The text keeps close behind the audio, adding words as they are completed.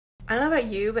I don't know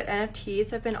about you, but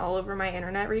NFTs have been all over my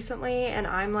internet recently, and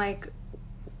I'm like,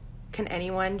 can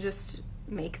anyone just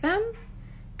make them?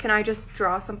 Can I just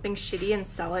draw something shitty and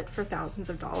sell it for thousands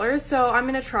of dollars? So I'm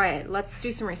gonna try it. Let's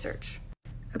do some research.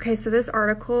 Okay, so this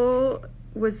article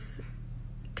was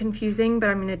confusing, but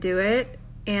I'm gonna do it.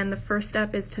 And the first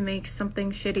step is to make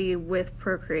something shitty with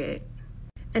Procreate.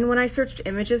 And when I searched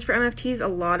images for NFTs, a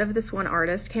lot of this one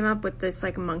artist came up with this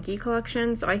like monkey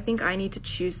collection. So I think I need to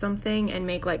choose something and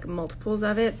make like multiples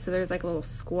of it. So there's like a little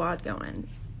squad going.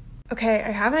 Okay,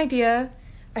 I have an idea.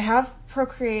 I have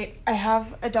Procreate. I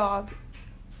have a dog.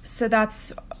 So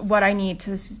that's what I need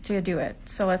to do it.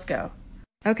 So let's go.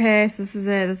 Okay, so this is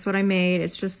it. This is what I made.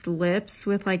 It's just lips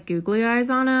with like googly eyes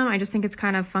on them. I just think it's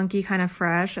kind of funky, kind of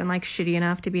fresh, and like shitty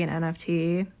enough to be an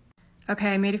NFT.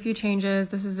 Okay, I made a few changes.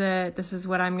 This is it. This is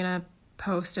what I'm gonna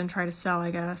post and try to sell, I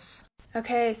guess.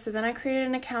 Okay, so then I created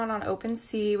an account on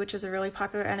OpenSea, which is a really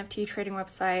popular NFT trading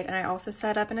website, and I also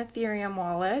set up an Ethereum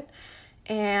wallet,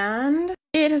 and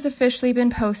it has officially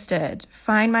been posted.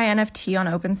 Find my NFT on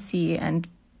OpenSea and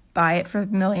buy it for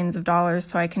millions of dollars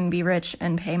so I can be rich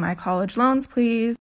and pay my college loans, please.